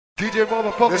DJ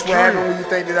motherfucker. This what happened when you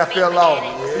think that I fell off.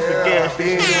 Yeah,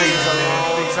 been doing this a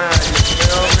long time. You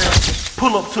feel me?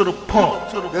 Pull up to the pump.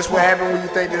 This what happened when you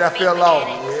think that I fell off.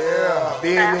 Yeah,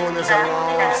 been doing this a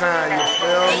long time. You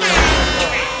feel me?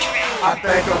 I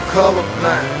think I'm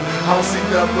colorblind. I don't see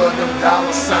nothing but them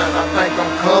dollar signs. I think I'm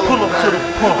colorblind. Pull up to the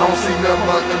pump. I don't see nothing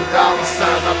but them dollar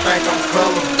signs. I think I'm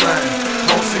colorblind.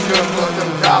 I don't see nothing but them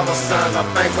dollar signs. I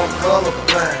think I'm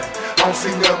colorblind. I don't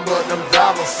see nothing but them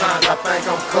dollar signs. I think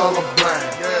I'm colorblind.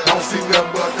 I don't see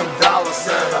nothing but them dollar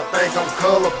signs. I think I'm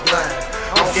colorblind.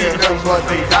 I don't see nothing but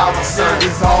them dollar signs.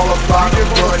 It's all about the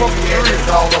money and it's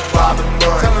all about the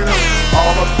money.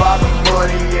 All about the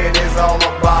money and it's all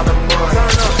about the money.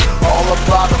 All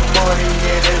about the money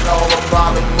and it's all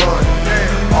about the money.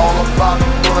 All about the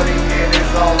money and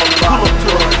it's all about the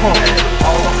money.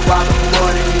 All about the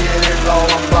money and it's all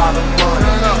about the money.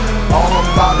 All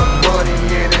about the money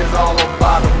and it's all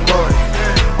about the money.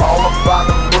 All about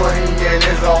the money and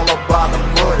it's all about the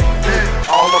money.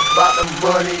 All about the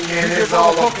money and it's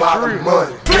all about the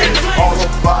money. All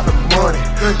about the money.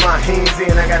 My hands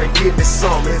in, I gotta get me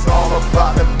some. It's all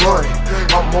about the money.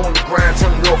 I'm on the grind,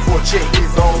 turning up for a check.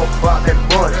 It's all about that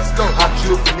money. I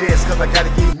drill finesse cause I gotta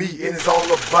get me, and it's all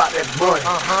about that money.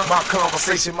 My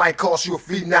conversation might cost you a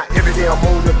fee. Not every day I'm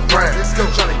on the grind.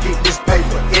 Trying to get this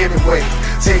paper anyway.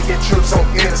 Taking trips on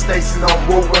interstates and on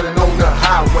road running on the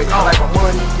highway. I like my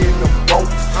money in the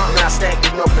boats, and I stack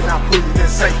it up and I put it in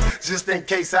safe, just in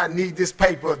case I need this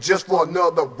paper, just for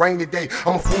another rainy day.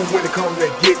 I'm a fool when it comes to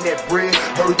getting that bread.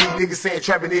 Heard these niggas saying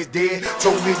trapping is dead.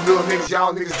 Told these little niggas,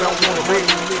 y'all niggas don't wanna win.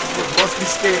 These niggas must be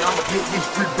scared. I'ma get these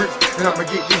free bricks and I'ma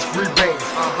get these free bands.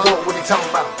 What they talking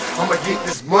about? I'ma get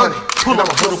this money. Pull up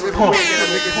to the pump.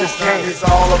 It's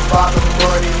all about the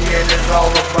money and it's all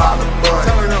about the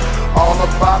money. All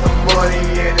about the money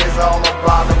and it's all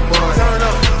about the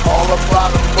money. All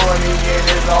about the money and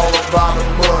it's all about the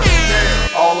money.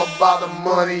 All about the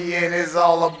money and it's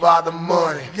all about the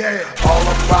money. All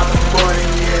about the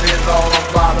money and it's all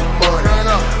about the money.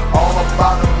 All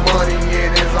about the money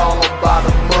and it's all about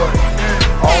the money.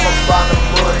 All about the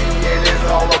money and it's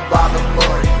all about the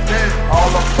money. All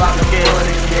about the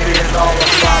money and it's all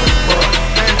about the money.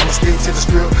 I'ma stick to the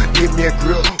script, give me a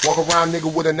grip. Walk around nigga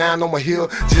with a 9 on my heel,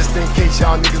 just in case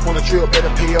y'all niggas wanna trip.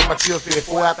 Better pay up my chips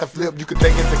before after flip. You can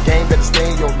think it's a game, better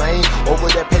stay in your lane. Over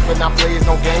that paper, not playing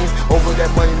no games. Over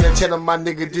that money, then tellin' my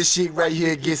nigga this shit right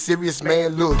here get serious,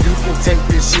 man. Look, you can take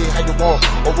this shit how you want.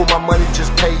 Over my money,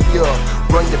 just pay up.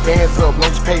 Run your bands up,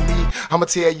 long as you pay me, I'ma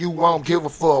tell you I don't give a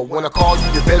fuck. When I call you,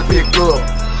 you better pick up.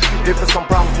 If it's some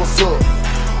problems, what's up?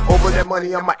 Over that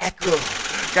money, I'ma act up.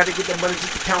 Gotta get that money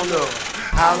just to count up.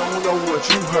 I don't know what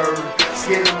you heard.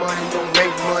 Scary money don't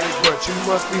make money, but you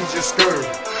must be just scared.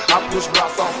 I push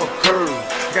rocks off a curve.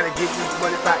 Gotta get this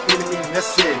money by any means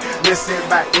necessary. Listen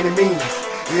by any means.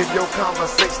 If your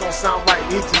conversation don't sound right,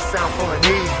 it just sound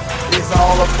funny. It's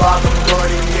all about the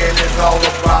money and it's all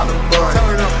about the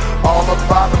money. All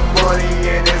about the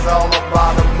money and it's all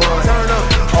about the money.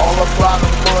 All about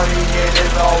the money and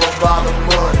it's all about the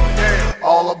money.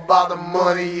 All about the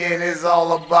money and it's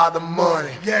all about the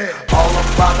money. All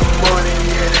about the money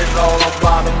and it's all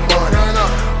about the money.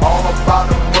 All about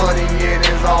the money and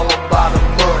it's all about the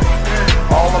money.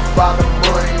 All about the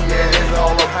money and it's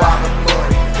all about the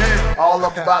money. All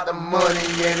about the money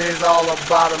and it's all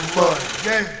about the money.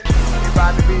 It's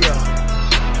about to be a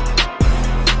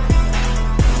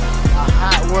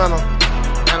hot winter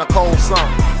and a cold summer.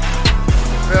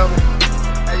 Feel me?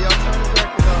 Hey, yo, turn the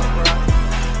record up, bro.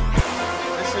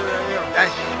 This shit right here.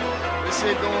 Hey, this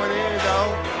shit going in,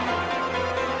 dog.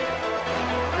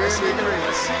 This shit crazy.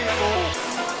 This shit, boy.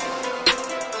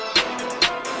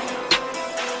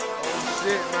 Oh,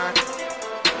 shit, man.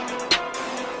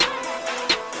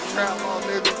 Trap law,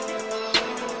 nigga.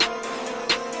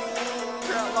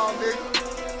 Trap law, nigga.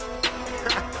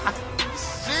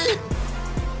 Shit.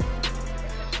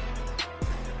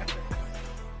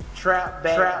 Trap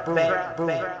back, boom,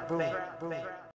 boom, boom.